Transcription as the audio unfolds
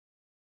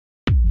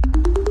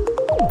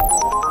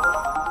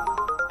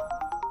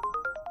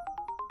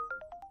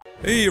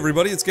Hey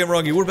everybody, it's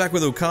Gameragi. We're back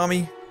with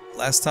Okami.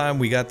 Last time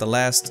we got the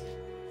last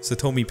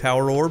Satomi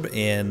Power Orb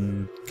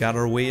and got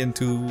our way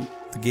into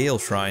the Gale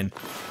Shrine.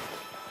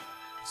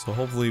 So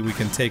hopefully we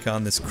can take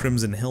on this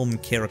Crimson Helm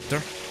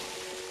character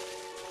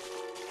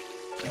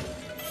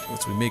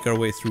once we make our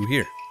way through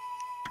here.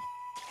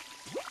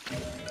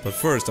 But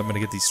first I'm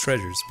gonna get these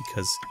treasures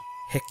because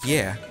heck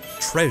yeah,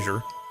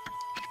 treasure.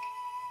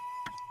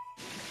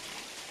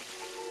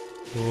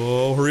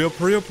 Oh, hurry up,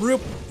 hurry up, hurry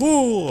up!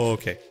 Oh,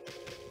 okay.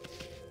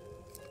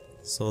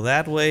 So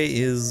that way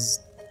is...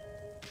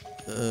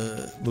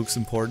 looks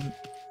important.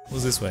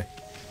 What's this way?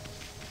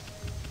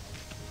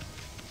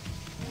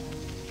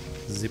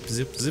 Zip,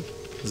 zip, zip.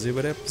 Zip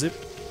it up, zip.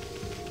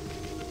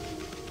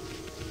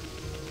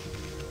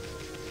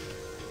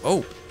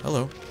 Oh,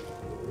 hello.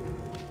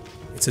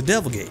 It's a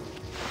devil gate.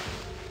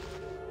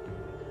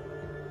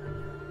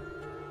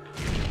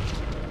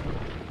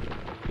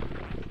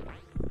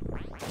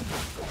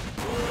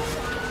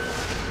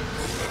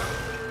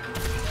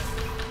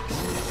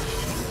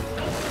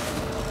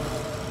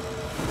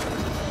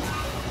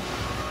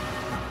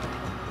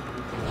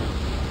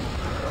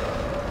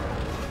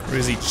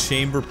 Crazy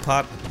chamber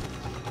pot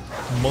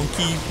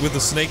monkey with a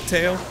snake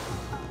tail.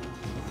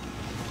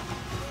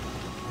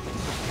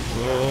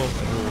 Whoa,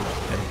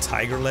 and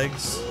tiger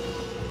legs.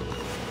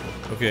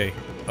 Okay,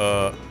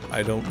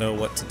 I don't know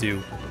what to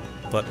do,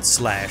 but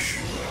slash.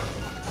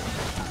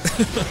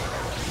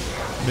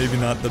 Maybe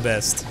not the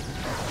best.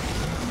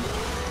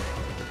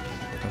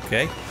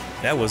 Okay,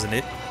 that wasn't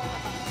it.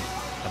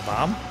 A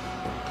bomb?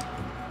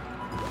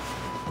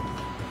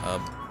 A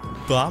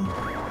bomb?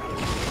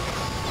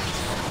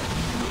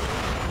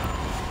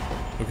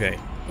 Okay,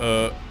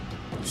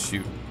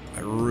 shoot.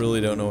 I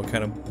really don't know what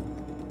kind of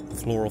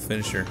floral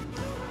finisher.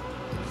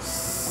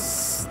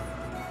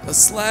 A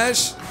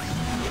slash?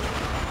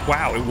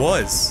 Wow, it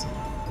was.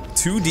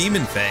 2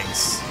 demon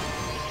fangs.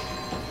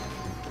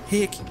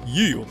 Heck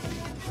yeah.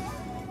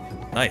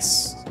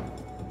 Nice.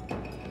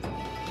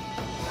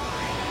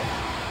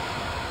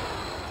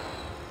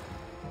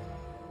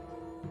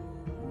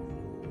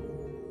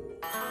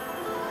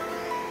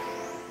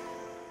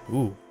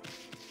 Ooh.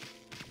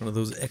 One of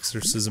those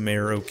exorcism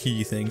arrow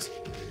key things.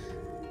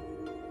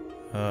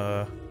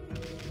 Alright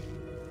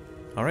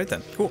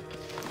then, cool.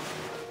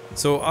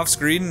 So off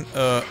screen,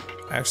 I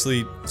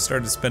actually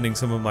started spending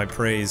some of my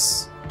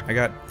praise. I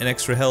got an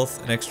extra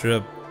health, an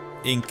extra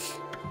ink,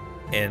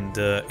 and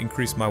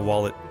increased my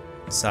wallet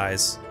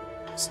size.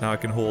 So now I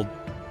can hold,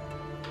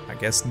 I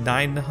guess,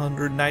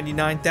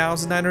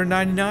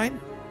 999,999?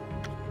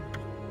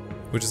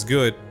 Which is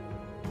good.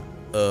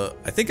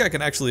 I think I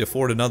can actually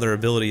afford another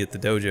ability at the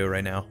dojo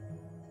right now.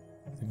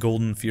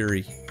 Golden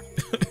Fury,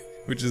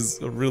 which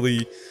is a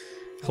really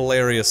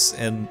hilarious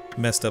and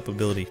messed up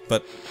ability,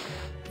 but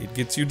it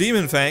gets you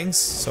demon fangs,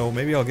 so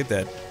maybe I'll get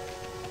that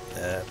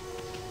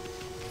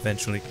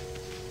eventually.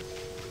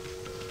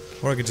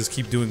 Or I could just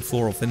keep doing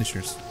floral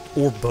finishers,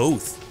 or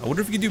both. I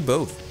wonder if you could do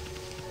both.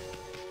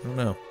 I don't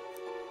know,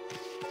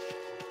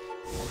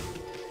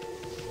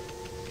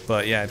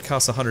 but yeah, it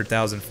costs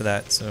 100,000 for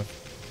that, so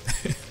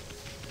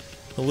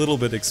a little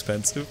bit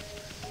expensive.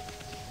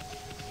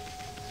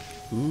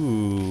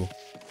 Ooh,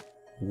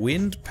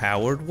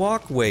 wind-powered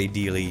walkway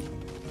dealie.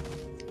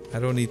 I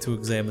don't need to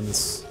examine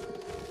this.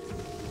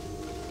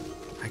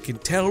 I can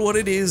tell what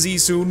it is,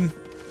 soon.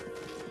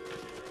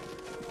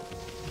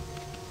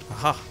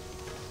 Aha.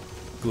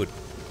 Good.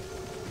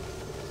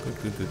 Good,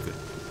 good, good, good.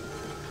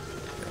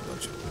 Got a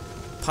bunch of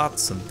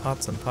pots and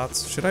pots and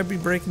pots. Should I be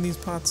breaking these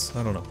pots?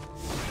 I don't know.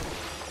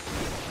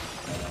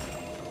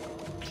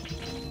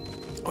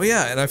 Oh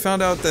yeah, and I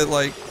found out that,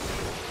 like,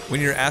 when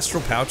your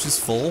astral pouch is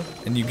full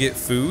and you get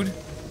food,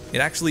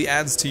 it actually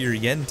adds to your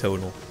yen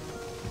total.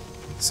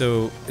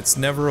 So it's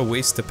never a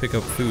waste to pick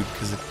up food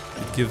because it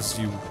gives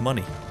you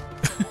money.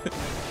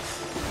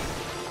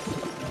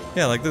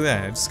 Yeah, like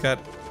that.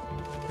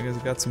 I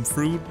got some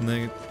fruit and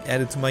I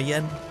added to my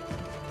yen.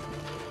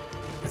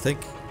 I think.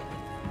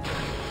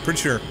 Pretty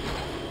sure.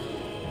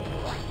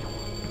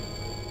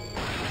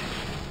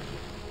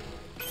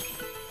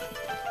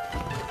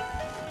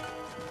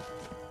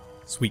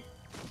 Sweet.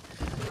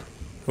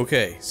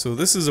 Okay, so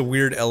this is a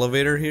weird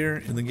elevator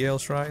here in the Gale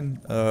Shrine.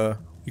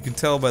 You can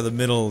tell by the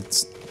middle,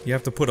 you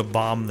have to put a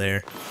bomb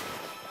there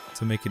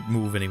to make it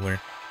move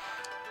anywhere.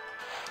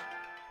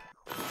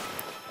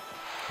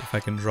 If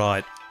I can draw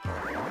it.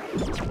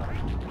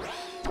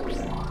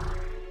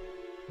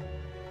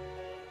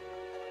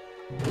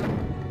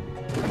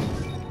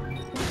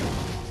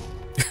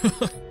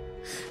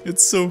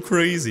 It's so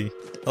crazy.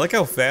 I like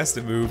how fast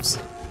it moves.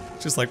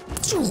 Just like...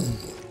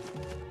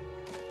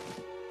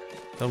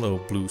 Hello,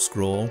 blue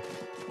scroll.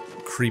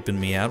 Creeping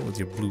me out with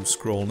your blue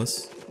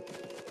scrollness.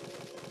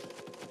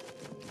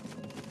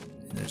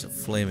 And there's a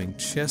flaming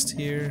chest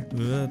here.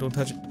 Don't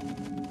touch it.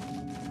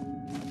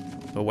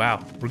 Oh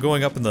wow, we're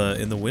going up in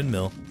the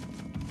windmill.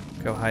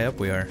 Look how high up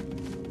we are.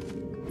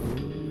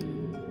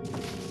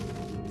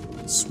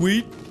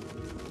 Sweet.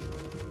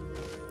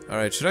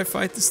 Alright, should I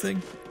fight this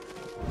thing?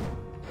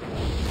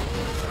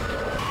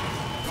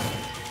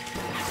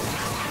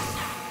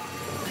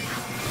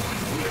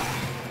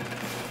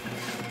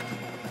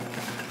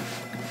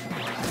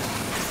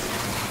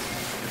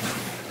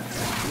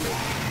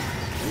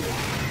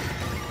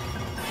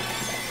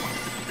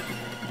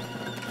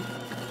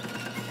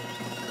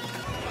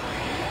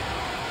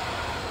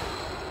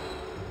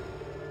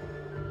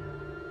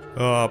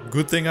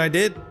 Good thing I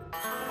did.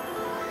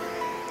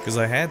 Because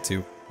I had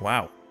to.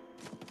 Wow.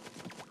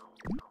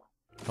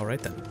 Alright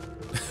then.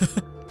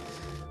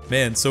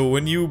 Man, so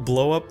when you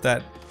blow up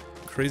that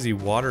crazy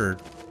water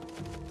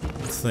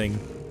thing,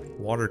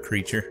 water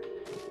creature,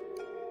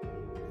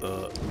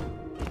 I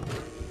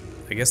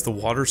guess the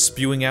water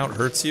spewing out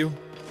hurts you?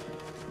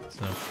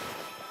 So,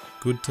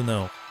 good to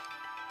know.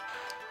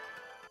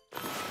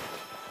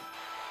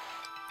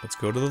 Let's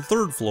go to the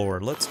third floor.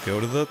 Let's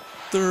go to the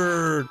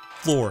third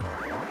floor.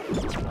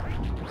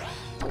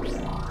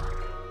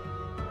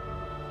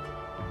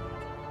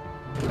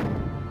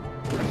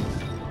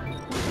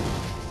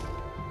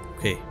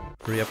 Okay,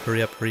 hurry up,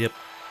 hurry up, hurry up.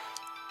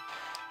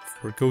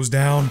 Before it goes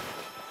down.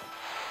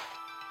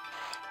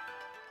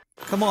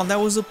 Come on, that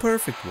was a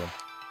perfect one.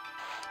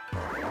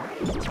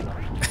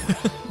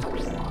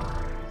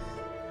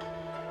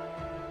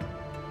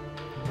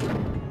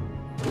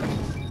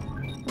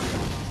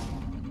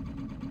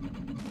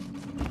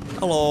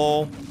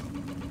 Hello.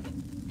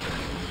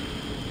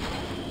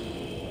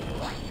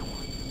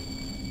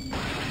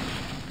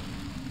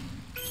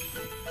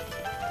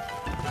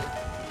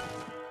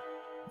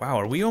 Wow,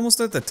 are we almost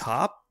at the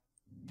top?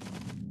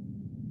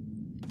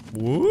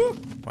 Woo!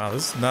 Wow,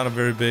 this is not a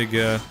very big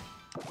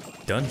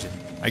dungeon.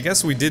 I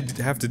guess we did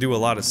have to do a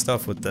lot of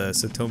stuff with the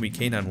Satomi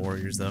Canine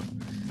Warriors, though.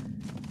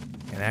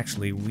 And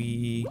actually,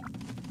 we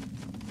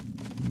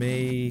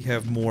may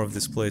have more of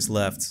this place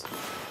left.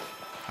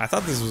 I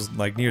thought this was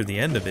like near the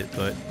end of it,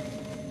 but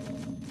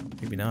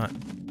maybe not.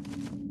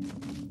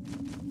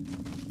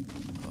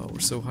 Oh, we're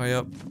so high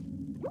up.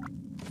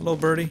 Hello,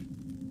 birdie.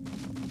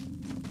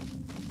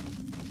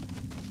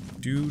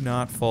 Do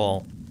not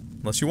fall.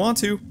 Unless you want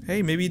to.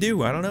 Hey, maybe you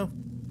do. I don't know.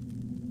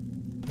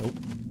 Nope.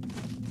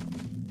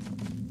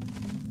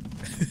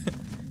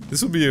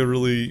 This would be a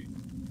really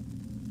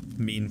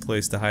mean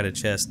place to hide a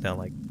chest down,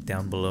 like,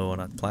 down below on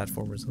a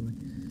platform or something.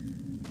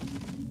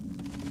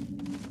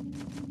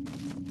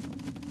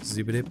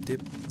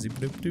 Zip-a-dip-dip,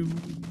 zip-a-dip-doo.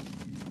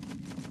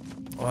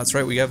 Oh, that's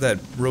right, we have that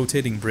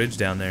rotating bridge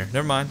down there.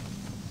 Never mind.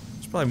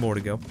 There's probably more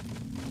to go.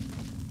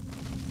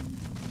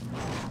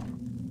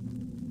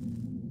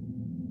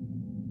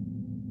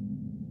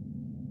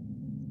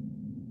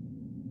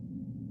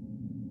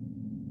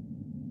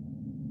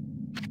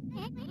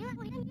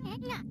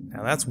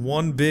 Now that's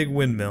one big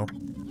windmill.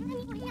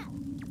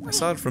 I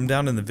saw it from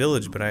down in the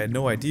village, but I had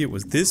no idea it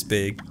was this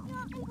big.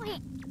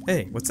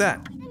 Hey, what's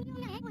that?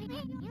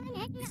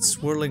 It's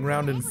swirling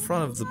around in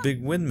front of the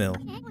big windmill.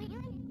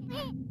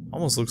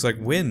 Almost looks like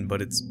wind,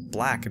 but it's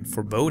black and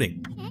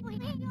foreboding.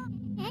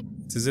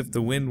 It's as if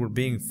the wind were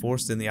being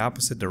forced in the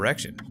opposite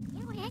direction.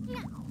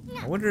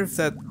 I wonder if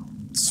that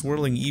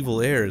swirling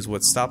evil air is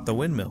what stopped the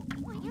windmill.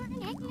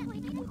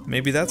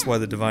 Maybe that's why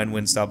the divine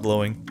wind stopped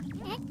blowing.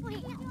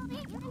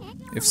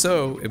 If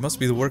so, it must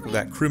be the work of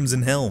that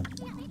Crimson Helm.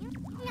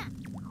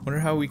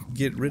 Wonder how we can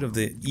get rid of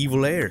the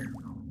evil air.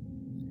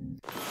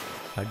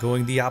 By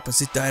going the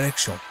opposite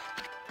direction.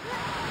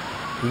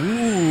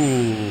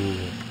 Ooh.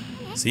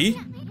 See?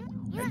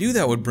 I knew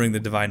that would bring the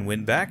divine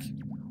wind back.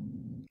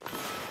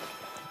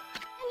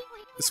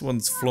 This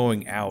one's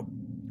flowing out.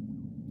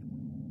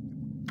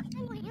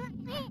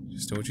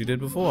 Just do what you did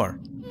before.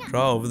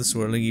 Draw over the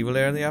swirling evil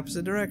air in the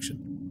opposite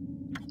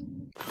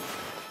direction.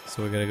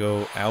 So we're gonna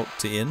go out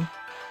to in.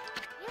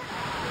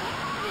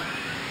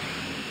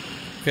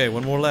 Okay,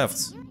 one more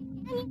left.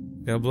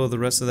 Gotta blow the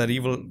rest of that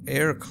evil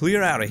air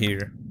clear out of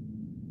here.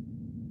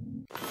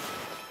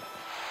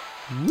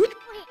 Whoop.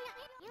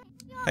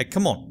 Hey,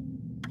 come on.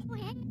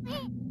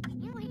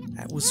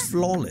 That was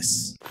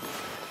flawless.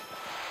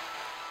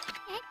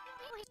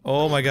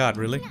 Oh my god,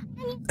 really?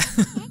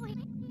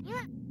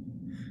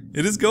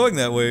 It is going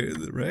that way,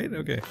 right?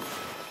 Okay.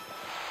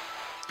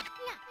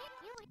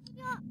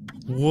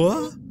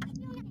 What?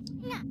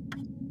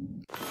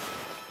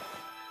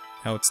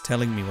 Now it's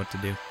telling me what to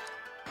do.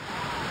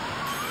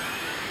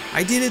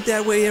 I did it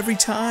that way every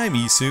time,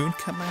 Isun.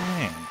 Come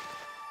on.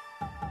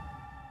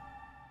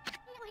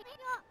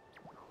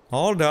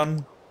 All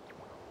done.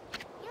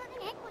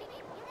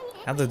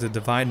 Now that the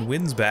divine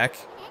wind's back,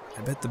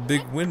 I bet the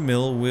big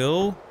windmill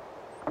will...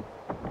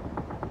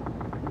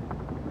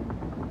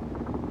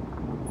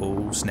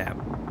 Oh, snap.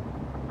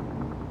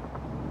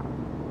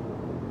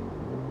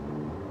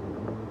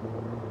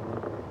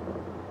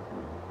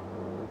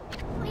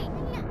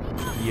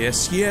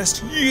 Yes,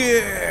 yes,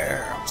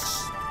 yes!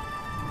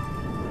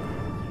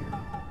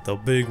 The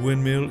big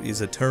windmill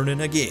is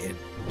a-turning again.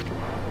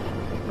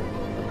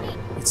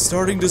 It's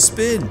starting to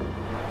spin.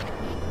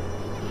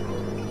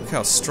 Look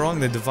how strong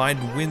the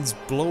divine wind's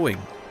blowing.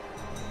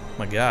 Oh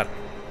my god.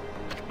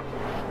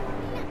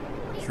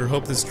 Sure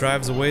hope this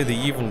drives away the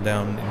evil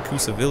down in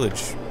Kusa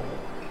Village.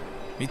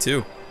 Me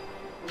too.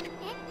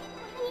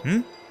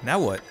 Now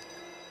what?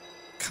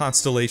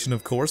 Constellation,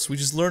 of course. We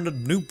just learned a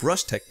new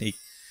brush technique.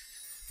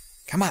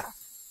 Come on.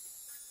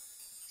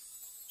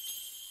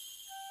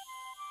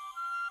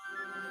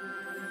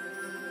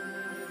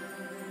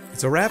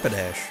 It's a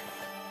Rapidash.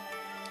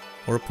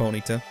 Or a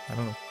Ponyta. I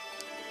don't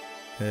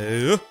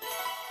know.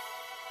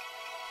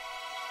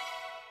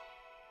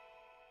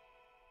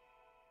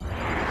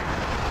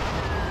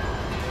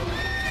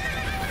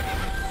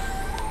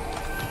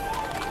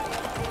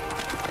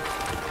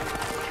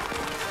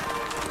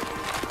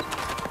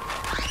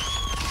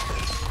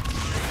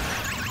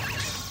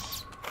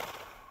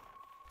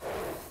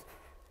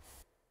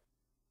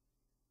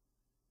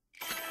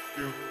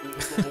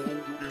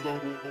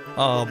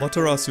 Ah,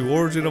 Matarasu,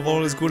 origin of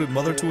all is good and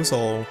mother to us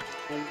all.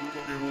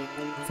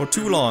 For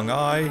too long,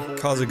 I,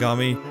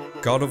 Kazagami,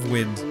 god of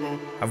wind,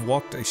 have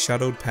walked a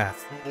shadowed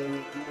path.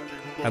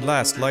 At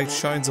last, light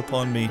shines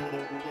upon me.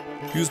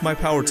 Use my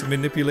power to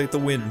manipulate the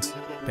wind,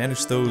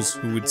 banish those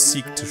who would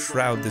seek to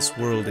shroud this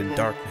world in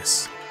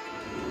darkness.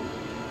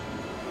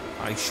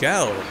 I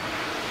shall.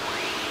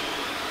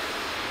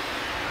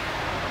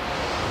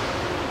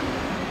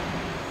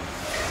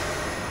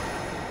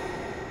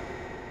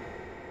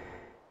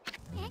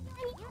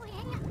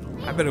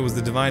 I bet it was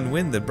the divine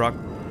wind that brought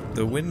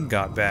the wind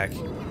god back.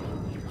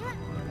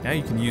 Now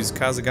you can use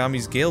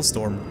Kazagami's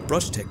Galestorm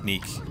brush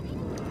technique.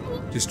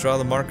 Just draw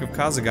the mark of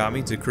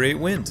Kazagami to create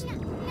wind.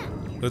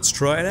 Let's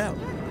try it out.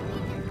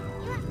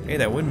 Hey,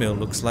 that windmill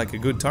looks like a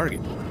good target.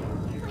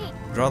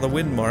 Draw the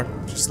wind mark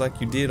just like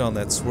you did on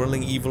that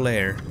swirling evil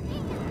air.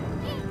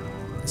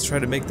 Let's try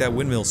to make that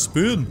windmill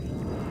spin.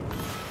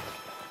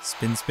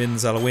 Spin, spin,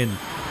 zala win.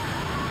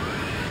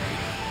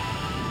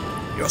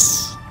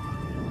 Yes!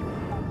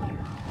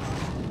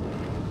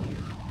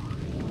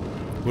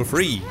 We're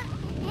free!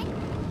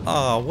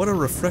 Ah, what a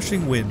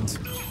refreshing wind.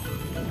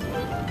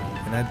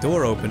 And that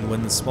door opened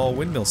when the small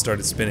windmill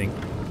started spinning.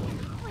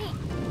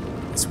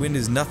 This wind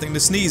is nothing to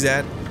sneeze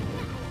at.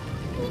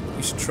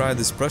 You should try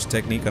this brush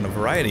technique on a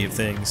variety of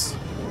things.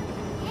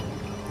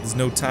 There's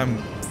no time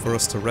for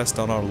us to rest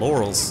on our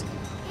laurels.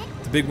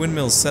 The big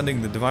windmill's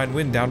sending the divine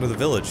wind down to the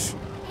village,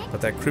 but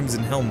that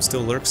Crimson Helm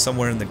still lurks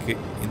somewhere in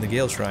the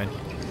Gale Shrine.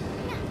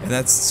 And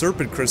that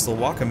Serpent Crystal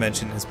Waka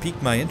mentioned has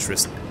piqued my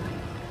interest.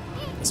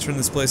 Let's turn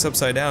this place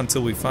upside down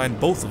until we find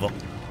both of them.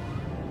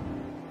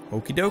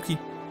 Okie dokie.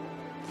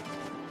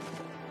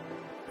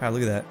 Wow,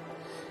 look at that.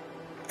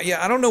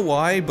 Yeah, I don't know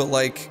why, but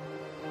like,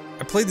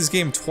 I played this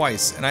game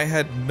twice, and I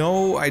had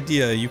no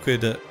idea you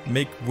could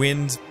make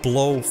wind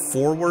blow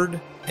forward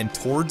and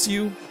towards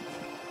you.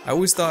 I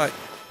always thought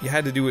you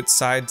had to do it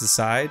side to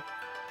side.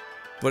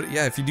 But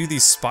yeah, if you do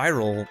these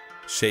spiral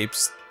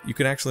shapes, you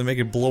can actually make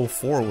it blow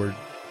forward.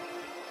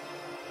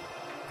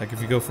 Like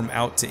if you go from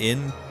out to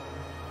in,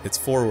 it's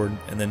forward,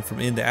 and then from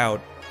in to out,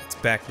 it's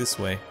back this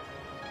way.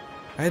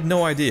 I had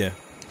no idea.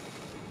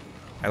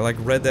 I like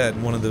read that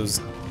in one of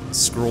those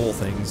scroll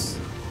things.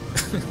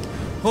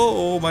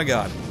 Oh my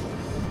god.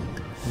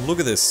 Look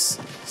at this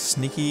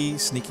sneaky,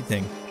 sneaky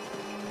thing.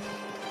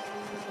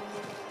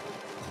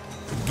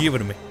 Give it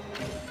to me.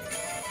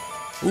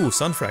 Ooh,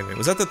 sun fragment.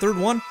 Was that the third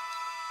one?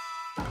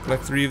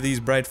 Collect 3 of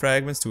these bright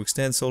fragments to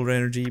extend solar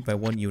energy by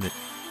 1 unit.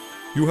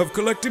 You have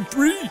collected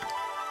 3!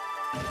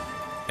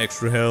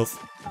 Extra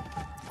health.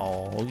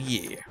 Oh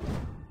yeah.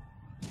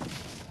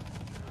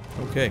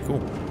 Okay,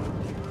 cool.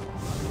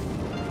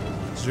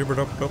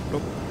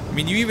 I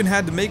mean, you even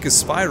had to make a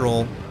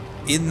spiral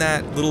in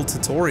that little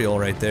tutorial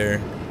right there,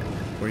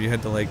 where you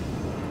had to like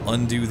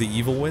undo the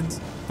evil winds.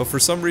 But for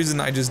some reason,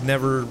 I just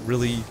never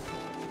really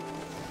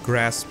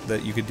grasped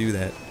that you could do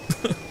that.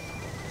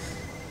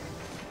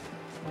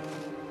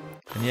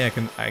 And yeah,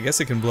 I guess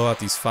it can blow out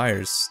these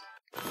fires.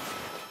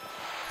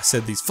 I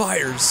said these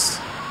fires.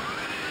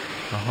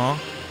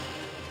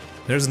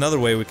 There's another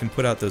way we can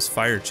put out those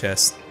fire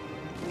chests.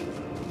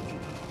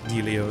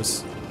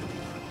 Dealios.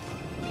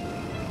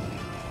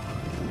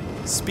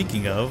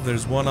 Speaking of,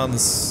 there's one on the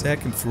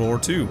 2nd floor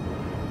too.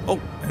 Oh,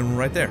 and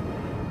right there.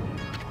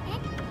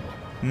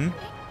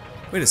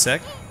 Wait a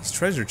sec. It's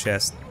treasure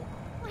chest.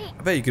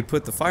 I bet you could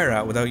put the fire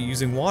out without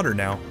using water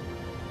now.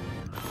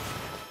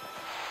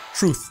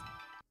 Truth.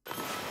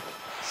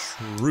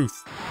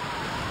 Truth.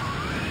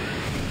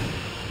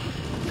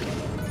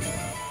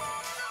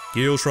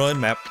 Gale Shrine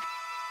map.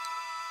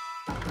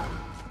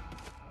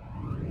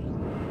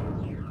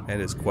 That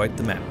is quite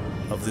the map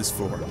of this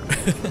floor.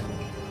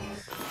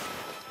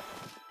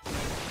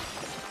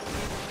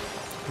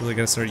 Really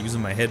gotta start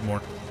using my head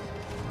more.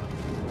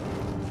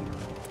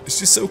 It's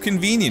just so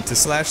convenient to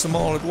slash them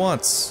all at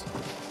once.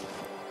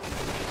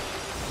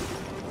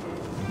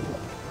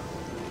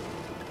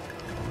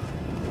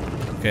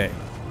 Okay.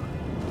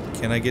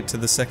 Can I get to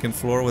the 2nd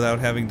floor without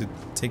having to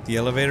take the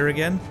elevator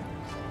again?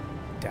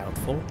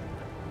 Doubtful.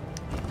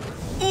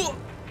 Oh!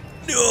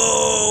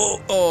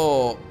 No!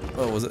 Oh!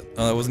 Oh, was it?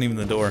 Oh, that wasn't even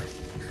the door.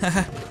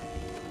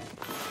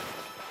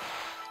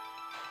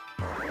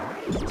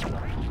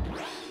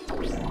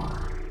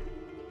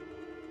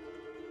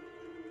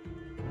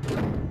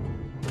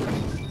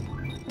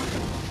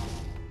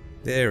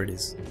 There it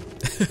is.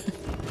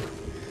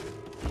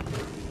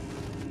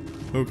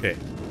 Okay.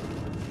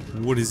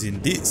 What is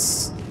in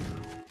this?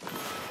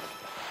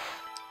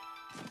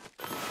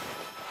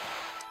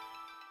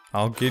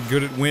 I'll get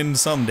good at wind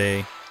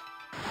someday.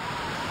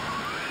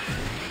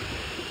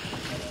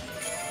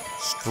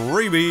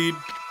 Freebie!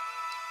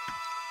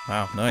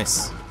 Wow,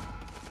 nice.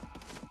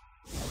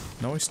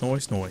 Nice,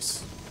 nice,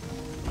 nice.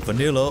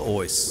 Vanilla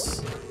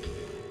ice.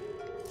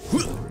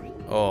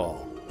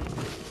 Oh.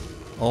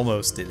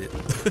 Almost did it.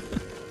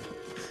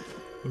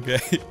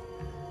 Okay.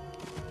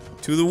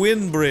 To the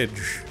wind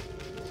bridge.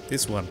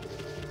 This one.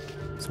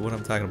 That's what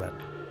I'm talking about.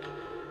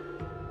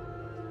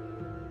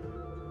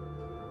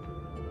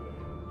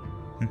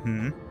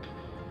 Mm-hmm.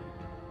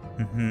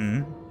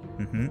 Mm-hmm.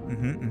 Mm-hmm.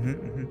 Mm-hmm.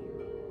 Mm-hmm.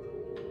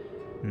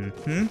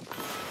 Mm-hmm.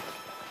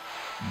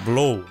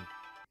 Blow.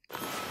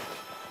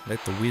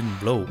 Let the wind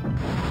blow.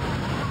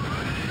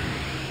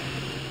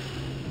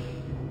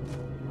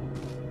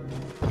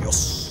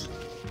 Yes.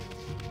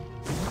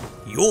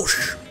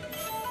 Yosh.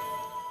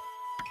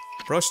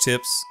 Brush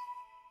tips.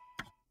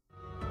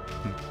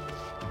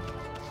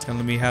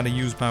 Telling me how to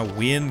use my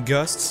wind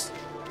gusts.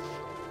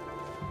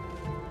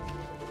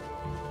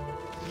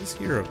 Is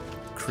here a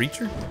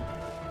creature?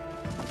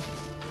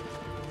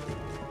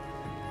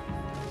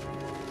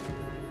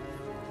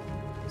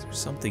 Is there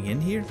something in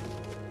here?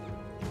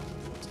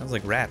 Sounds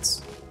like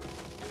rats.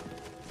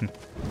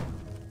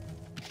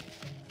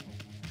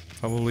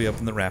 Probably up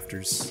in the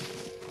rafters.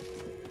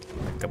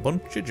 Like a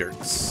bunch of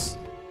jerks.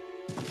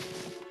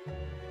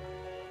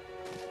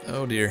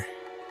 Oh dear.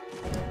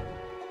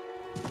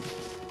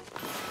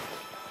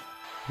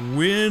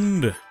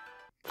 Wind!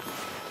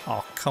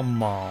 Oh,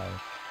 come on.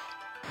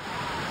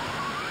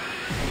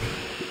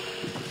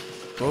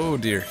 Oh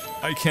dear.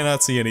 I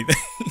cannot see anything.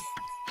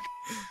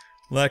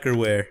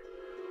 Lacquerware.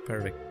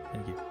 Perfect.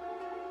 Thank you.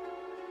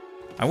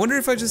 I wonder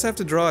if I just have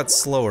to draw it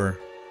slower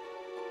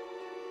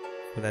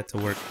for that to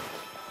work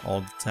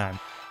all the time.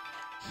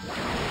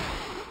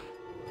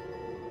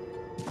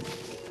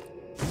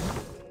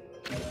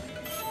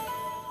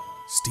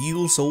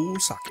 Steel Soul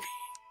Sake.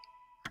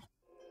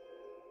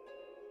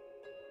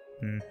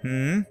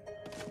 Mm-hmm.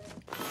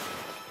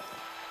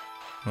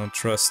 I don't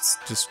trust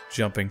just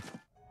jumping.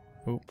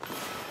 Oh.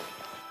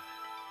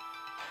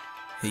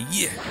 Hey,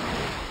 yeah.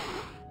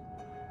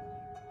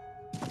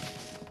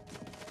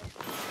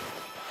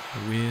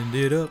 Wind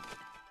it up.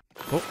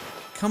 Oh,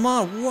 come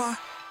on, what?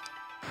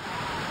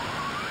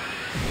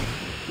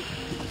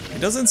 It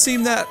doesn't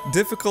seem that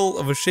difficult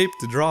of a shape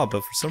to draw,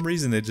 but for some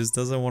reason it just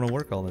doesn't want to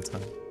work all the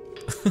time.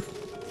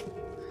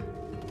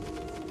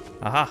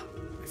 Aha!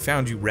 I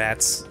found you,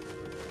 rats.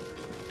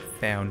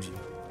 Found you.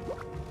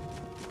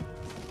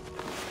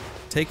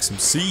 Take some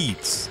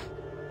seeds.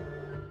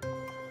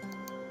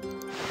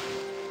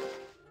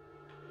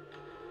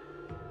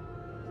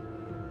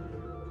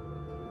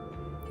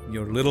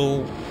 Your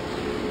little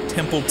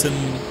Templeton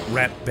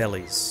rat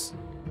bellies.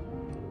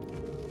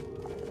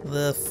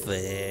 The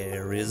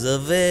fair is a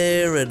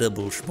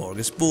veritable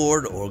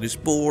smorgasbord,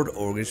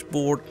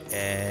 smorgasbord,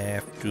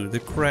 after the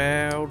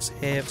crowds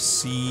have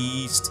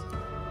ceased.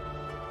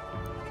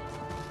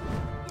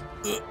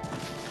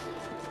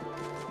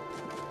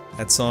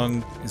 That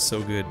song is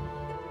so good.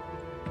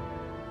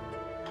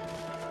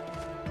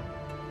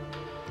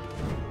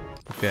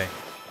 Okay.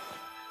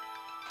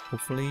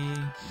 Hopefully...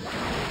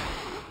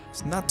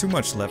 there's not too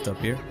much left up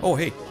here. Oh,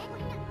 hey.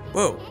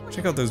 Whoa,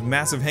 check out those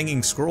massive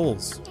hanging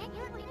scrolls.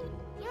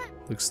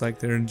 Looks like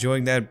they're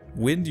enjoying that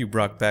wind you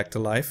brought back to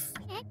life.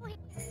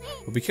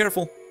 But be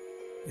careful.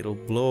 It'll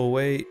blow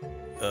away...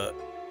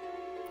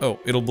 oh,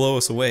 it'll blow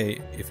us away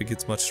if it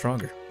gets much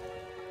stronger.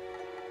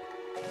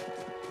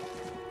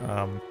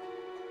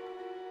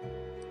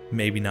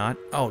 Maybe not.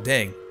 Oh,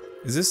 dang.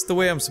 Is this the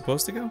way I'm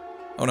supposed to go?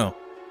 Oh, no.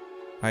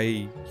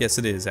 Yes,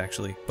 it is,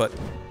 actually. But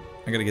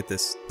I gotta get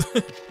this.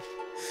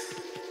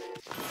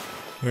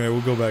 Alright, we'll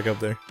go back up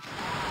there.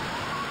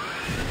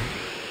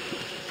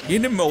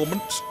 In a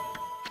moment.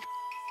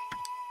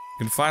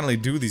 Can finally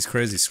do these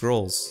crazy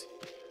scrolls.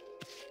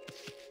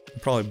 I'll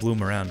probably blew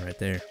them around right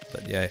there,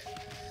 but yeah.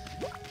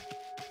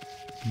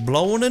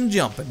 Blowing and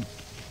jumping.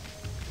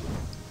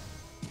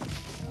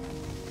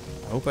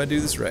 I hope I do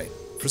this right.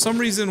 For some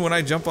reason, when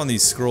I jump on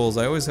these scrolls,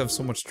 I always have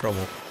so much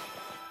trouble.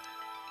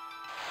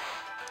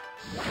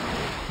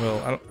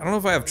 Well, I don't know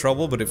if I have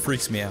trouble, but it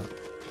freaks me out.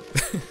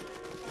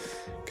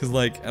 Cause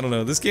like, I don't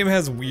know, this game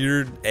has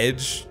weird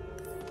edge.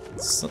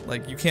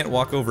 Like, you can't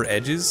walk over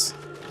edges.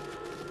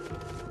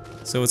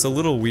 So it's a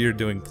little weird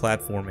doing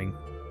platforming.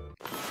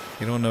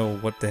 You don't know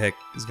what the heck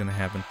is gonna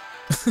happen.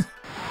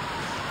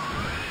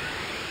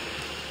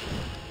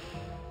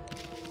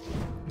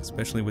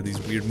 Especially with these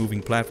weird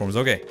moving platforms.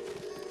 Okay.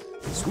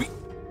 Sweet.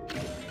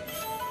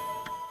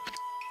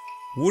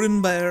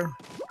 Wooden bear.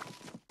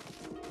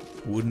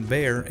 Wooden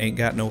bear ain't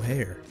got no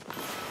hair.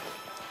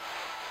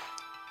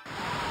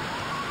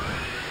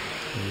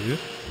 Yeah.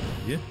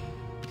 Yeah.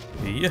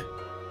 Yeah.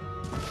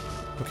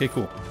 Okay,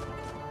 cool.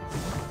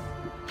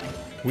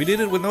 We did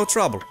it with no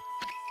trouble.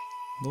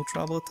 No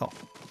trouble at all.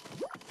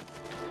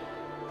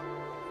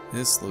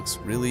 This looks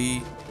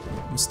really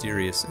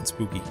mysterious and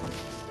spooky.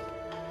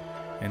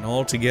 And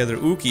all together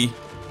ooky.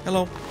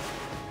 Hello.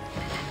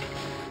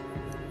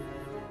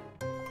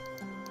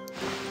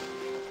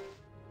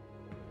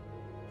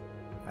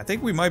 I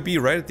think we might be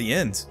right at the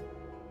end.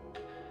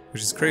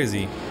 Which is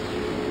crazy.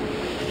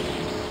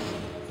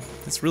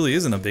 This really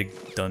isn't a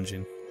big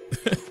dungeon.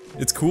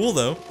 It's cool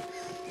though.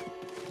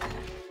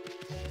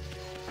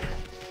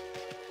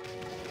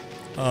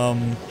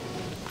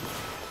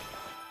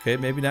 Okay,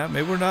 maybe not.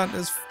 Maybe we're not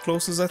as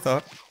close as I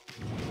thought.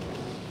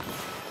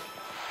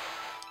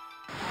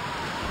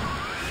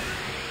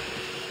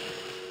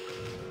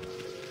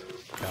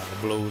 Gotta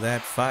blow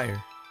that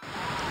fire.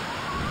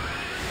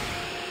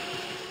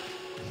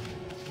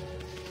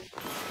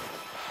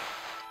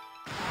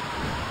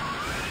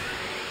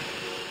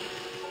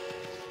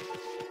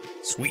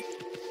 Sweet.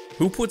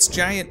 Who puts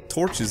giant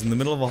torches in the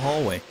middle of a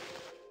hallway?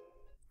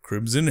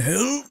 Crimson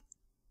Helm?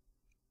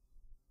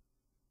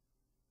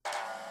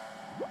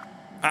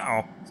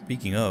 Uh-oh.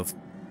 Speaking of.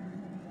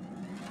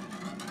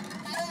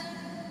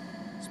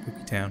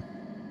 Spooky town.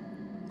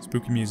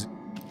 Spooky music.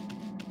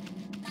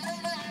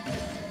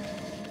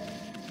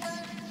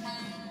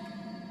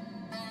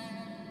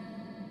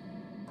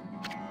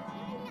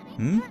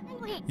 Hmm?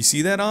 You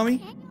see that,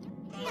 Ami?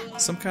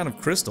 Some kind of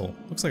crystal.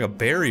 Looks like a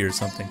berry or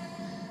something.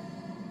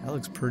 That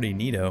looks pretty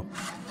neato.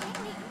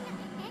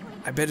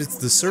 I bet it's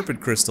the Serpent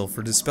Crystal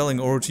for dispelling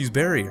Orochi's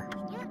barrier.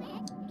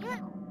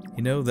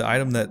 You know, the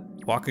item that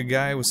Waka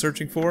guy was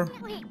searching for?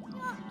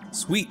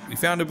 Sweet, we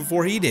found it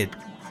before he did.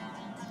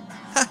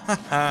 Ha ha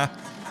ha.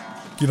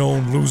 Get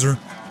on, loser.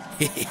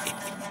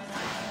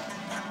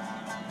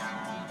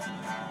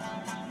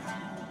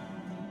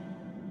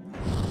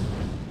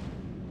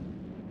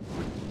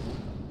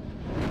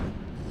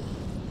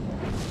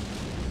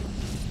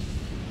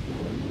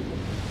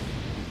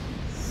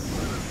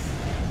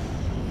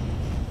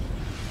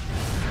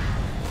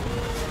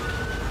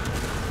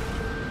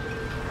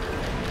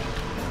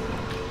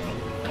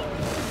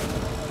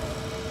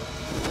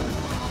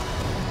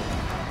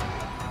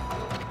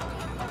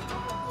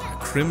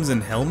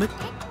 Crimson helmet?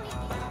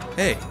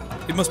 Hey,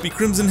 it must be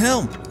Crimson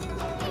Helm!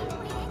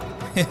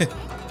 He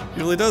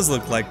really does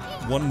look like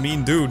one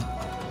mean dude.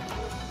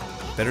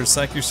 Better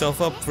psych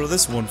yourself up for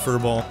this one,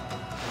 furball.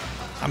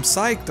 I'm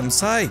psyched, I'm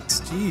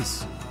psyched.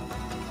 Jeez.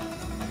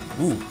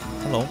 Ooh,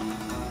 hello.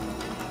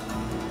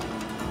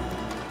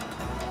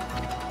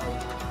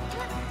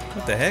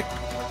 What the heck?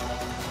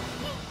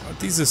 Aren't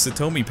these the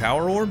Satomi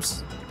power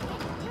orbs?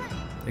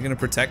 They gonna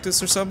protect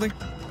us or something?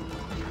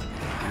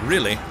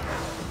 Really?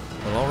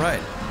 Well,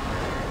 alright.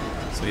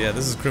 So yeah,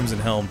 this is Crimson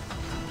Helm.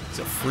 He's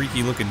a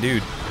freaky looking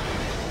dude.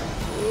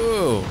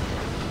 Whoa.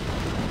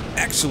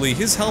 Actually,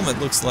 his helmet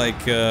looks like,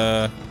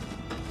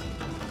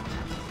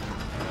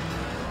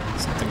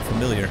 something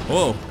familiar.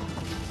 Whoa.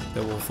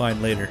 That we'll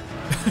find later.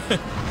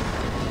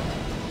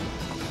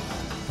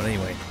 But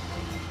anyway.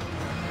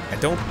 I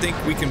don't think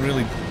we can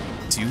really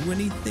do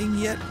anything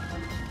yet.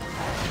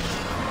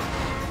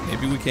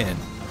 Maybe we can.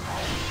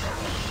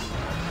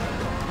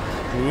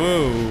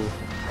 Whoa.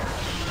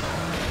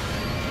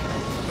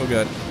 Oh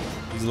god,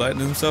 he's lighting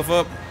himself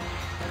up.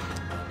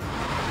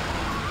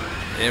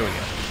 There we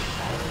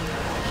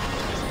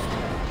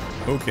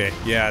go. Okay,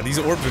 yeah, these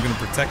orbs are gonna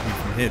protect me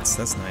from hits.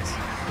 That's nice.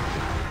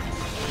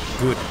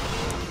 Good.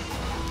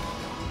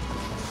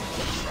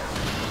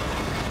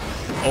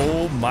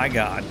 Oh my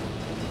god.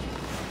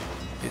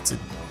 It's a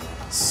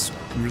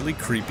really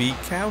creepy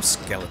cow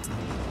skeleton.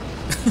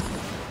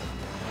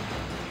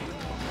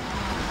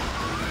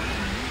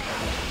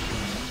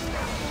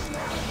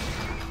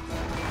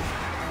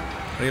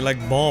 They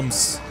like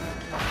bombs.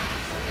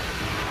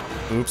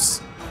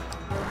 Oops.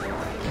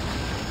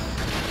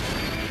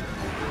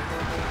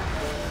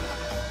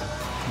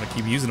 I'm gonna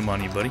keep using them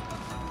on you, buddy.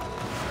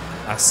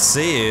 I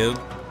said.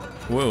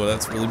 Whoa,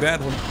 that's a really bad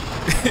one.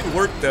 It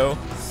worked though.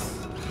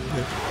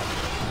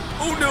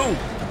 Oh no!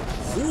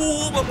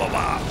 Oh, blah, blah,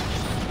 blah.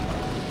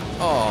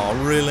 Oh,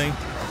 really?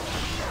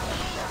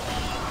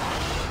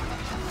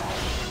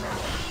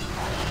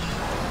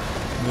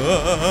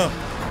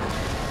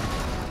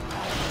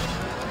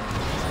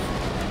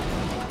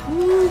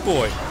 Ooh,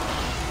 boy.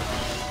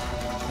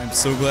 I'm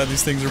so glad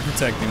these things are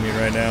protecting me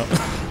right now.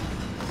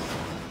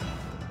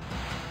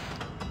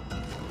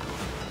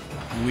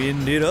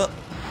 Wind it up.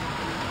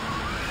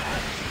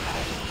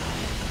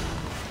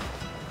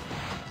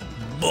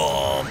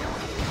 Bomb.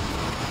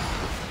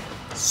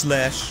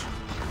 Slash.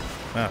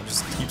 Wow,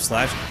 just keep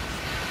slashing.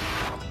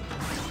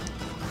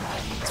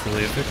 It's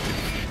really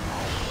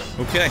effective.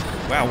 Okay.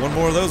 Wow, one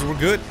more of those, we're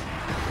good.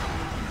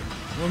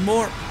 One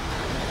more.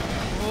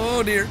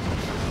 Oh dear.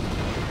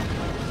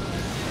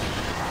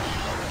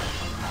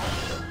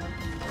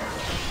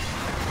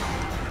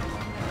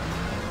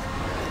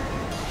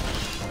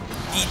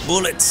 Eat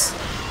bullets.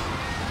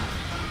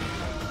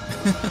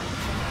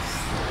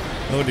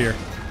 Oh dear.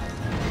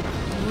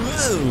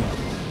 Whoa.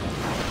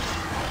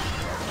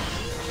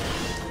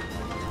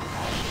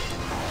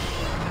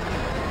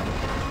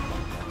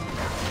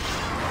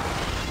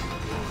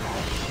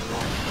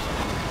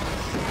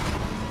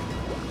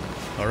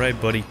 All right,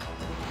 buddy.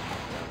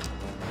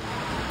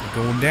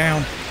 Going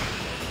down.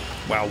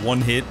 Wow,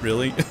 one hit,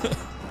 really?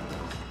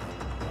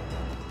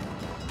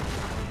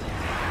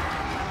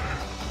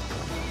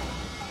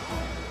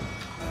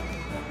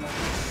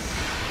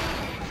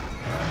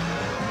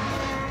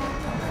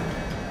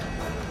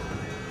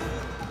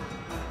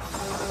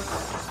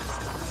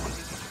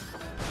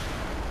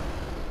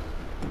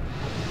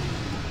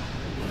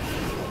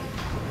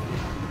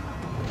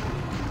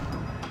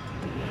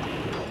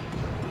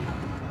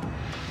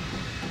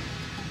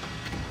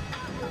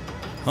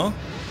 Huh?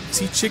 Is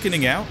he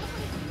chickening out?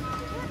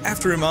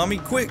 After him, Ami,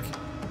 quick!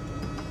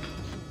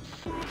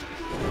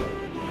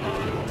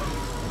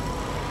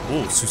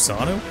 Oh,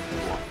 Susano?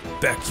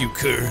 Back you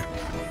cur.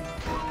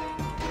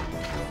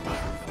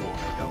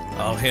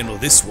 I'll handle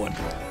this one.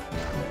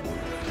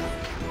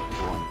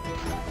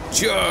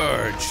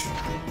 Charge!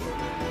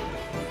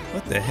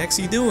 What the heck's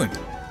he doing?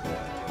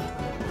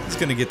 He's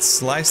gonna get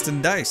sliced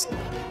and diced.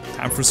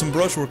 Time for some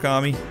brushwork,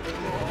 Ami.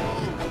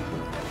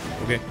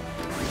 Okay.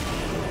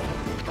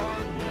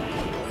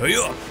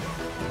 Hiya!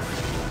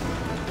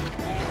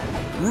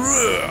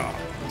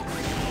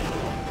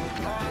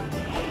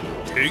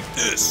 Take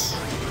this.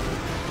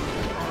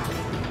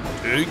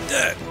 Take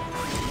that.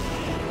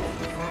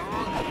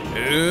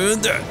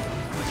 And that.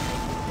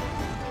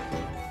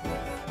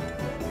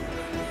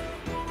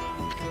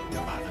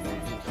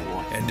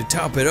 And to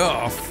top it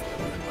off,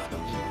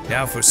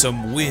 now for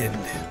some wind.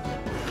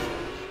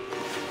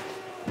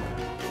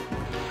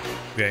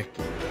 Okay,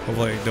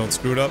 hopefully I don't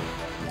screw it up.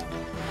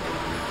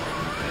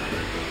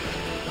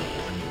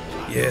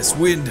 Yes,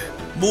 wind.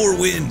 More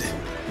wind.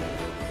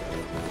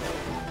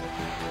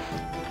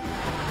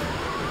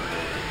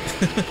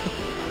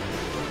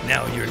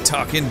 Now you're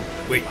talking.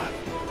 Wait,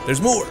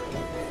 there's more.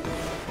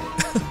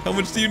 How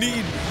much do you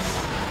need?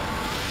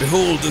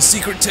 Behold the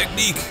secret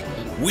technique.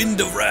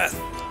 Wind of Wrath.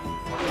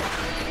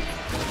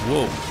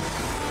 Whoa.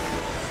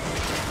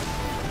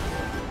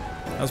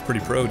 That was pretty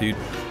pro, dude.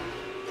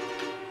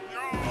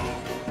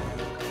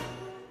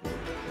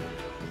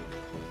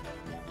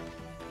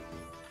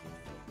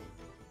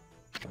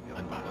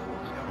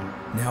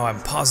 Now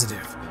I'm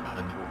positive.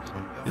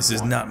 This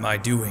is not my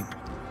doing.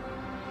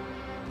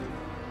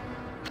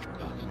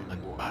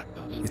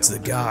 It's the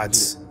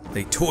gods.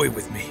 They toy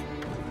with me.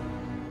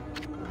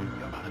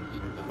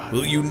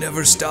 Will you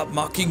never stop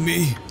mocking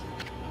me?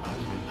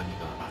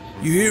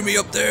 You hear me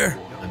up there?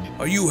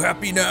 Are you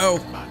happy now?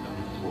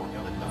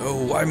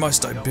 Oh, why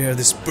must I bear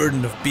this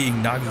burden of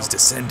being Nagi's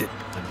descendant?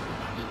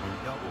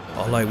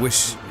 All I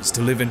wish is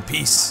to live in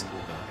peace.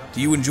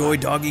 Do you enjoy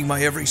dogging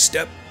my every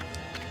step?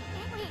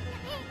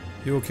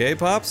 You okay,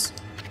 Pops?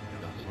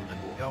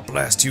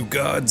 Blast you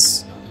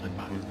gods.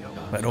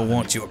 I don't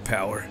want your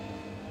power.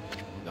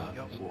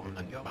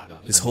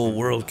 This whole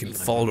world can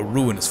fall to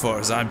ruin as far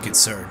as I'm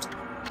concerned.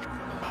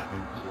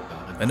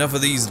 Enough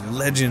of these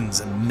legends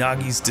and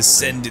Nagi's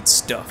descendant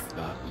stuff.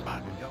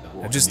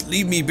 Now just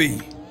leave me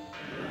be.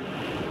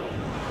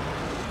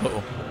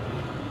 Uh-oh.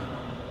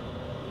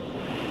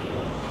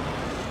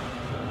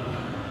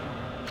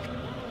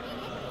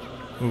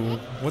 Ooh,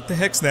 what the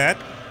heck's that?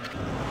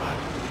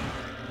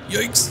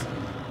 Yikes.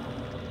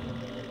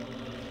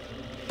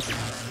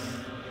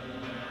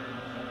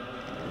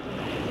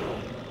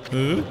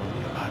 Huh?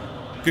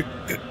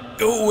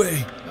 Go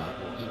away.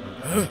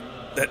 Huh?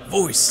 That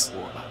voice.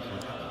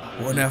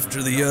 One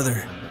after the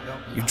other.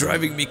 You're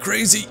driving me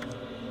crazy.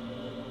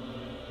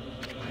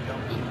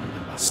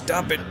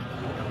 Stop it.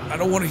 I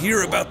don't want to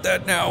hear about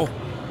that now.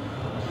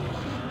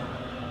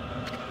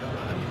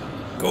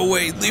 Go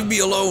away. Leave me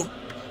alone.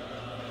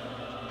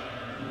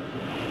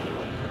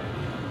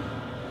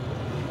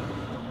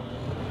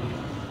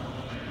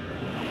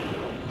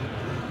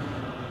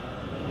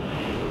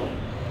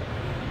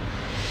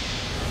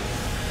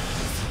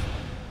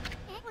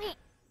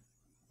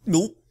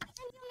 Nope.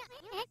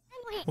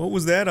 What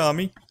was that,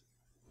 Ami?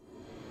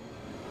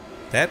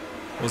 That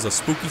was a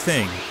spooky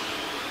thing.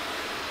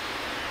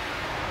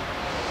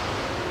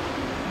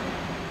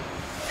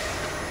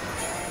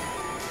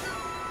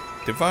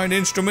 Divine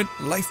instrument,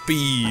 life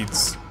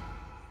beads.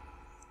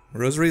 A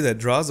rosary that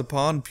draws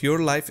upon pure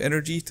life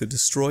energy to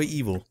destroy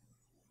evil.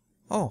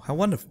 Oh, how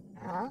wonderful.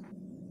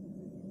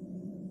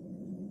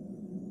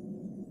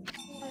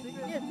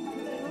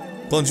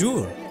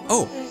 Bonjour.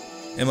 Oh,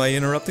 am I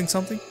interrupting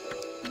something?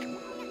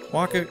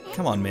 Waka,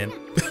 come on, man.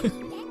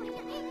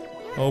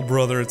 Oh,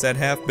 brother, it's that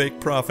half-baked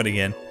prophet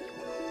again.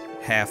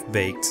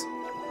 Half-baked.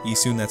 You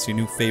assume that's your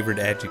new favorite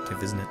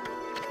adjective, isn't it?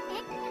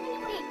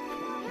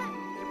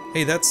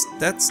 Hey, that's...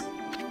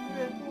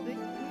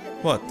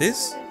 What,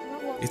 this?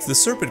 It's the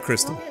Serpent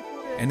Crystal.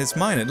 And it's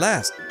mine at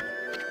last.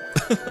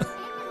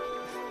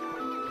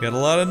 Got a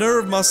lot of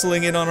nerve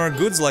muscling in on our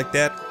goods like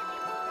that.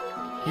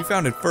 We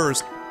found it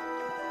first.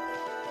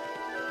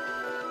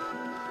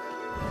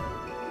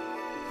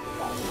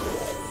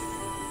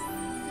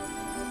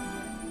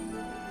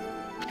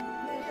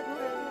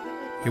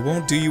 It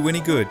won't do you any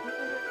good.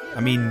 I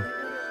mean,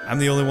 I'm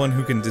the only one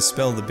who can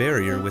dispel the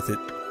barrier with it.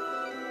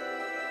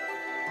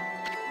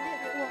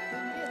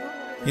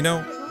 You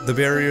know, the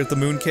barrier at the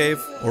Moon Cave,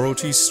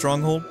 Orochi's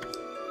stronghold?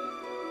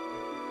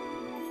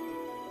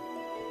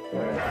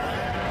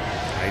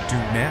 I do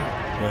now.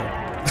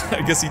 Well,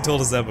 I guess he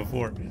told us that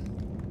before.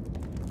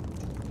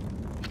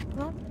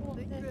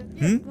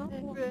 Hmm?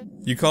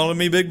 You calling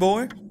me big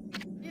boy?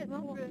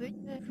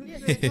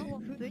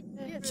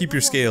 Keep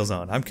your scales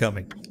on, I'm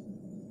coming.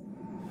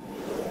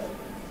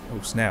 Oh,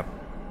 snap.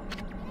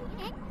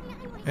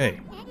 Hey,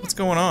 what's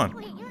going on?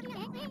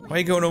 Why are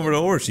you going over to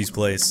Oroshi's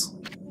place?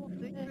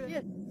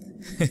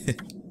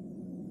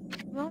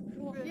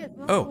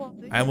 Oh,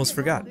 I almost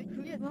forgot.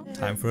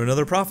 Time for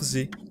another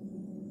prophecy.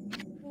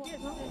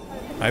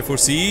 I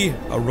foresee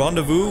a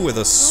rendezvous with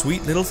a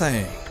sweet little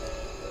thing.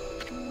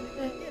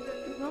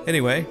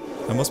 Anyway,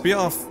 I must be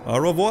off. Au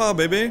revoir,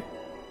 baby.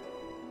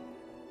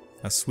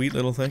 A sweet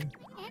little thing.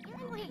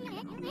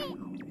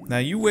 Now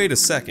you wait a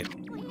second.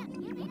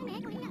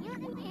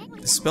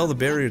 Dispel the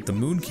barrier at the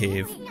moon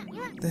cave.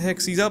 What the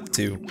heck's he up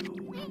to?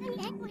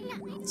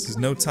 This is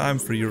no time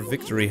for your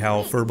victory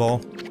howl,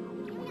 furball.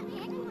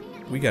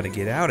 We gotta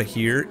get out of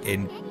here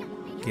and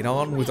get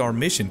on with our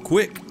mission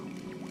quick.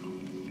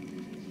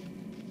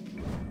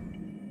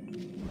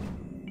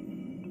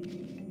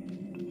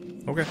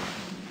 Okay.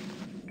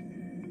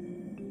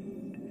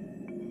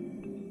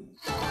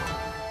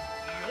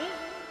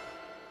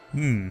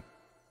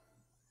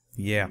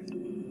 Yeah.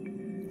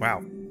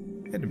 Wow.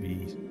 Had to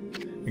be,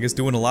 I guess,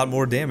 doing a lot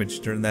more damage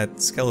during that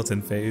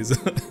skeleton phase.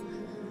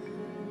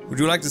 Would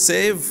you like to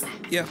save?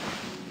 Yeah.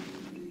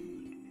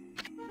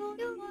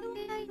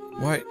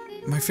 Why,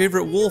 my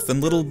favorite wolf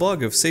and little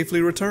bug have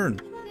safely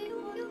returned.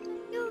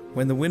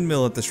 When the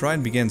windmill at the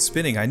shrine began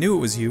spinning, I knew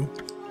it was you.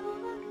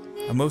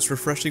 A most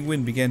refreshing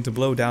wind began to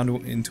blow down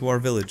into our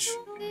village.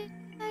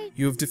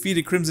 You have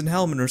defeated Crimson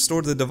Helm and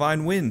restored the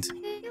divine wind.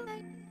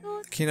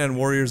 The canine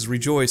warriors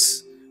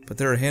rejoice, but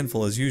they're a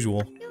handful as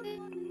usual.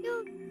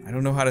 I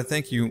don't know how to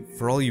thank you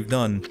for all you've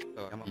done.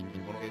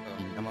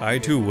 I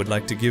too would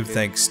like to give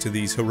thanks to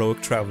these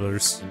heroic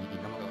travelers.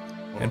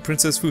 And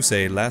Princess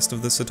Fusei, last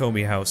of the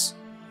Satomi house,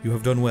 you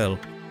have done well.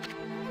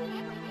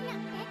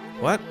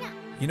 What?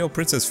 You know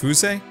Princess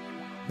Fusei?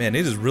 Man,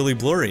 it is really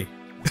blurry.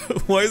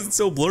 Why is it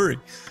so blurry?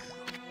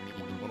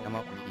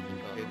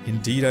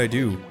 Indeed I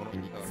do,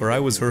 for I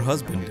was her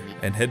husband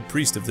and head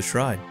priest of the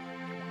shrine.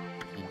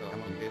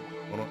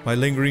 My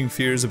lingering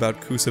fears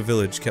about Kusa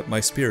Village kept my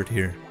spirit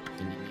here.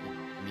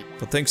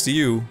 But thanks to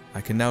you,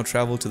 I can now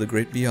travel to the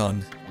great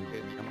beyond.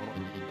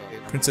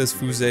 Princess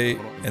Fusei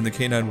and the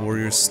canine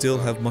warriors still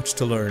have much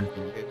to learn,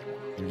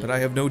 but I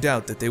have no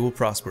doubt that they will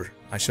prosper.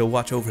 I shall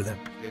watch over them.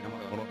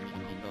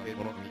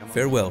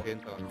 Farewell.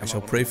 I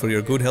shall pray for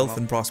your good health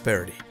and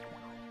prosperity.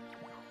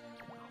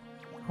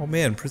 Oh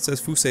man,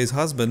 Princess Fusei's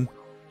husband.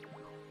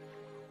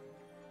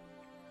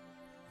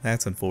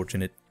 That's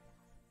unfortunate.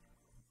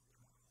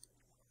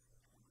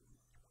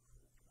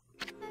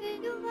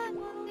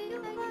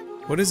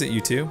 What is it,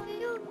 you two?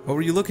 What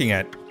were you looking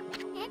at?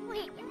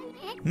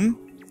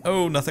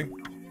 Oh, nothing.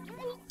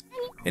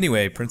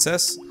 Anyway,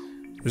 Princess,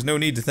 there's no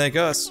need to thank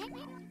us.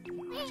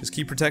 Just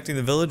keep protecting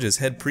the village as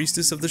head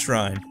priestess of the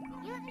shrine.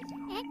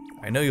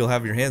 I know you'll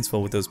have your hands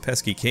full with those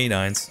pesky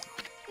canines.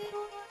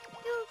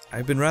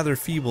 I've been rather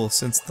feeble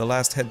since the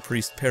last head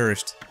priest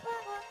perished.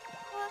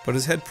 But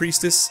as head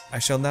priestess, I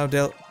shall now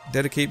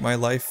dedicate my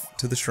life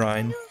to the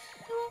shrine,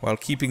 while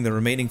keeping the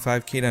remaining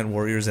 5 canine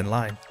warriors in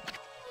line.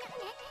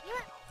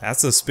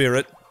 That's a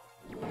spirit.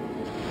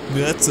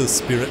 That's a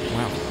spirit.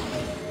 Wow.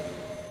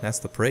 That's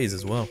the praise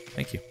as well.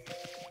 Thank you.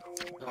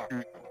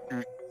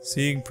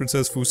 Seeing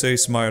Princess Fusei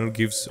smile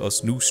gives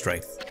us new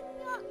strength.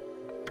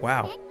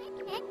 Wow.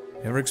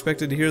 Never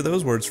expected to hear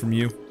those words from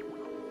you.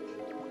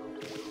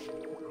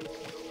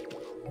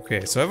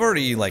 Okay, so I've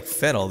already, like,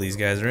 fed all these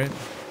guys, right?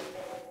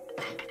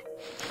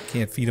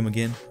 Can't feed them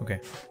again? Okay.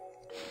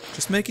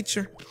 Just making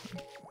sure.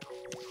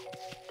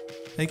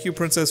 Thank you,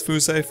 Princess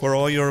Fusei, for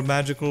all your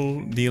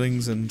magical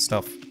dealings and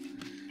stuff.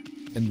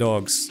 And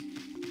dogs.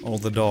 All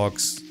the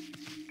dogs.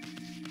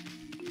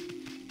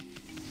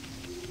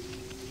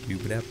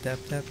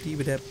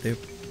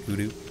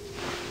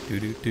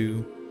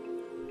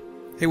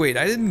 Hey, wait,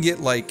 I didn't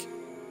get, like,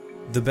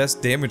 the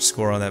best damage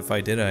score on that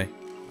fight, did I?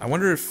 I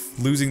wonder if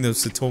losing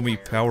those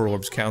Satomi power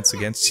orbs counts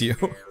against you.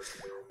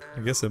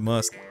 I guess it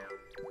must.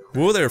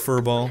 Whoa there,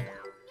 furball.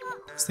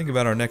 Let's think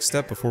about our next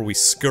step before we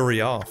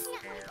scurry off.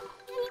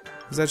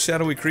 Is that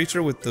shadowy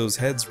creature with those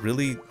heads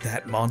really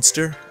that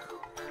monster?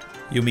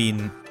 You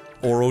mean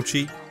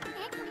Orochi?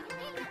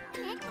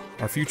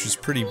 Our future's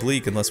pretty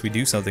bleak unless we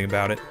do something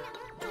about it.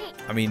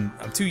 I mean,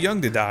 I'm too young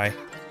to die.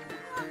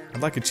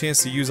 I'd like a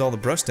chance to use all the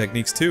brush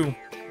techniques too.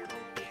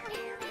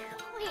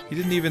 He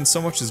didn't even so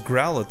much as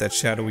growl at that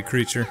shadowy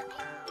creature.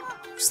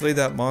 You slayed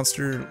that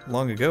monster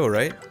long ago,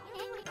 right?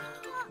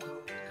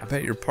 I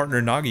bet your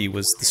partner Nagi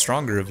was the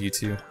stronger of you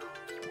two.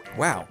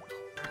 Wow.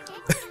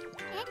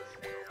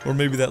 Or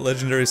maybe that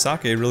legendary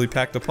sake really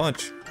packed a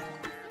punch.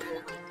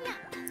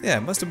 Yeah,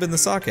 it must have been the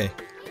sake.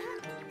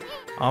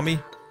 Ami,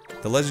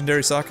 the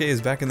legendary sake is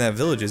back in that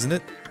village, isn't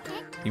it?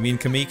 You mean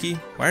Kamiki?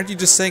 Why aren't you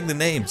just saying the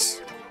names?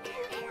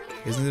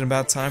 Isn't it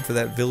about time for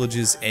that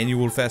village's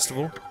annual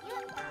festival?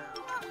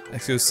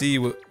 Let's go see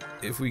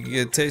if we can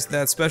get a taste of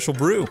that special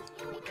brew.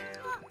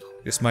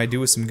 This might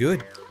do us some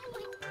good.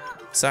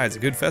 Besides, a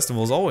good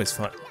festival is always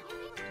fun.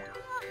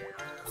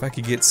 If I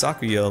could get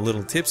Sakuya a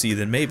little tipsy,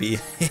 then maybe.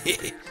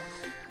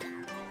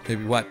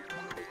 Maybe what?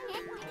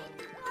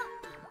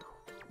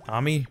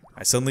 Ami,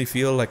 I suddenly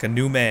feel like a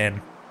new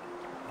man.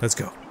 Let's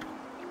go.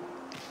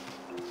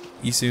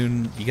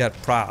 Isun, you got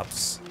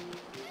probs.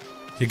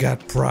 You got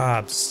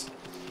probs.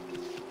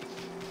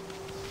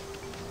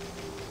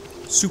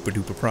 Super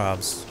duper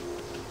probs.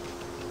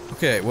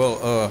 Okay,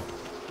 well,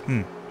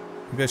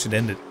 maybe I should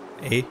end it.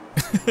 Eh?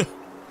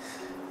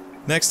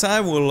 Next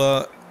time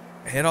we'll,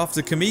 head off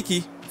to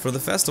Kamiki for the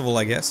festival,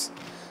 I guess.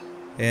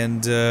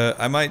 And,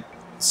 I might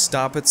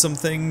stop at some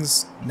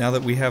things now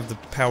that we have the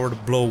power to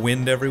blow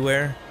wind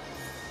everywhere.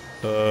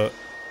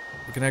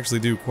 We can actually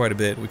do quite a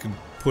bit. We can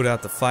put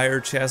out the fire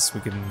chests,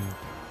 we can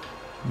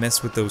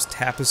mess with those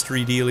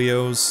tapestry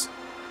dealios.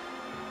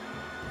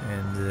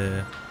 And,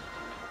 man,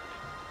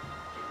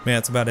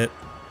 that's about it.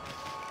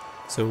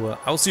 So,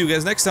 I'll see you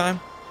guys next time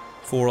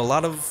for a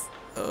lot of,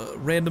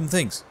 random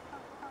things.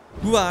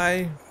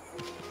 Bye!